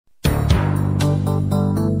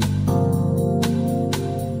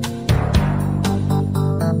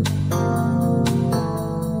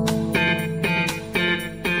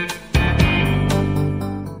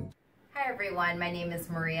my name is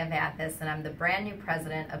Maria Vathis, and I'm the brand new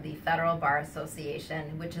president of the Federal Bar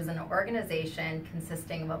Association, which is an organization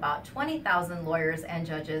consisting of about 20,000 lawyers and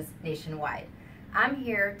judges nationwide. I'm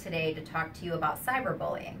here today to talk to you about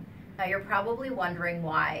cyberbullying. Now, you're probably wondering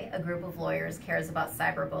why a group of lawyers cares about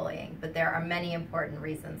cyberbullying, but there are many important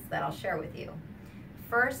reasons that I'll share with you.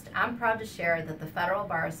 First, I'm proud to share that the Federal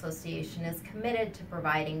Bar Association is committed to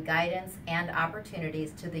providing guidance and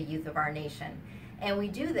opportunities to the youth of our nation. And we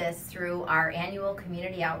do this through our annual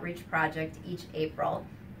community outreach project each April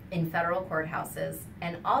in federal courthouses,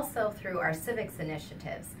 and also through our civics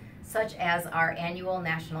initiatives, such as our annual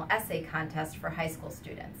national essay contest for high school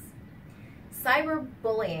students.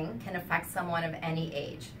 Cyberbullying can affect someone of any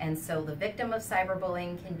age, and so the victim of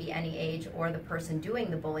cyberbullying can be any age, or the person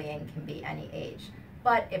doing the bullying can be any age,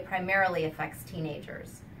 but it primarily affects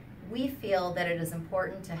teenagers. We feel that it is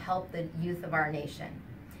important to help the youth of our nation.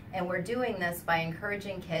 And we're doing this by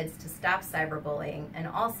encouraging kids to stop cyberbullying and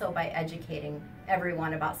also by educating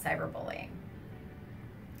everyone about cyberbullying.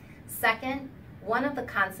 Second, one of the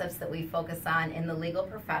concepts that we focus on in the legal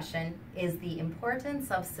profession is the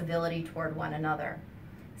importance of civility toward one another.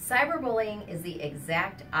 Cyberbullying is the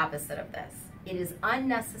exact opposite of this. It is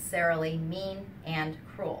unnecessarily mean and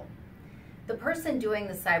cruel. The person doing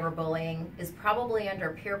the cyberbullying is probably under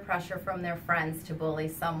peer pressure from their friends to bully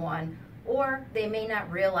someone, or they may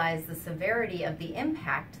not realize the severity of the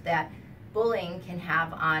impact that bullying can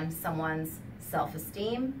have on someone's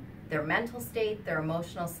self-esteem, their mental state, their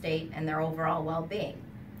emotional state, and their overall well-being.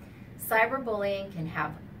 Cyberbullying can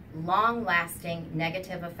have long-lasting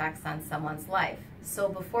negative effects on someone's life. So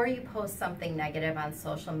before you post something negative on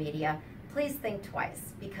social media, please think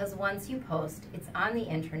twice, because once you post, it's on the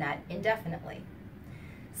internet indefinitely.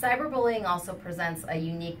 Cyberbullying also presents a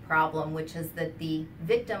unique problem, which is that the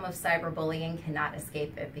victim of cyberbullying cannot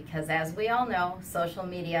escape it, because as we all know, social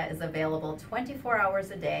media is available 24 hours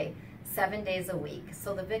a day, 7 days a week,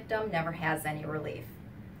 so the victim never has any relief.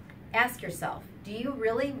 Ask yourself, do you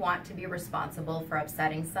really want to be responsible for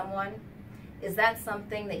upsetting someone? Is that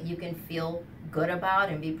something that you can feel good about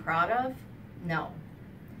and be proud of? No.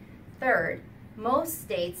 Third, most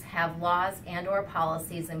states have laws and/or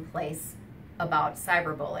policies in place about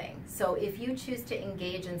cyberbullying. So if you choose to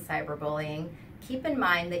engage in cyberbullying, keep in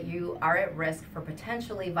mind that you are at risk for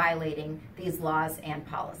potentially violating these laws and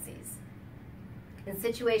policies. In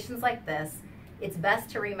situations like this, it's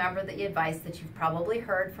best to remember the advice that you've probably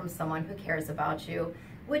heard from someone who cares about you,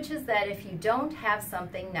 which is that if you don't have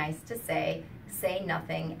something nice to say, say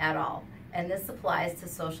nothing at all. And this applies to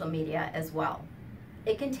social media as well.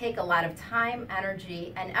 It can take a lot of time,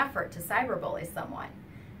 energy, and effort to cyberbully someone.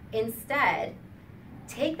 Instead,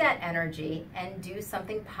 take that energy and do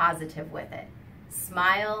something positive with it.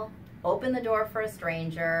 Smile, open the door for a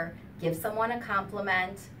stranger, give someone a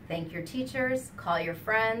compliment, thank your teachers, call your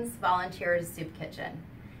friends, volunteer at a soup kitchen.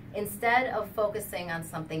 Instead of focusing on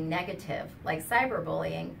something negative like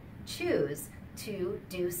cyberbullying, choose to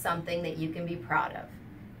do something that you can be proud of.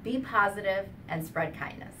 Be positive and spread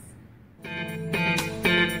kindness.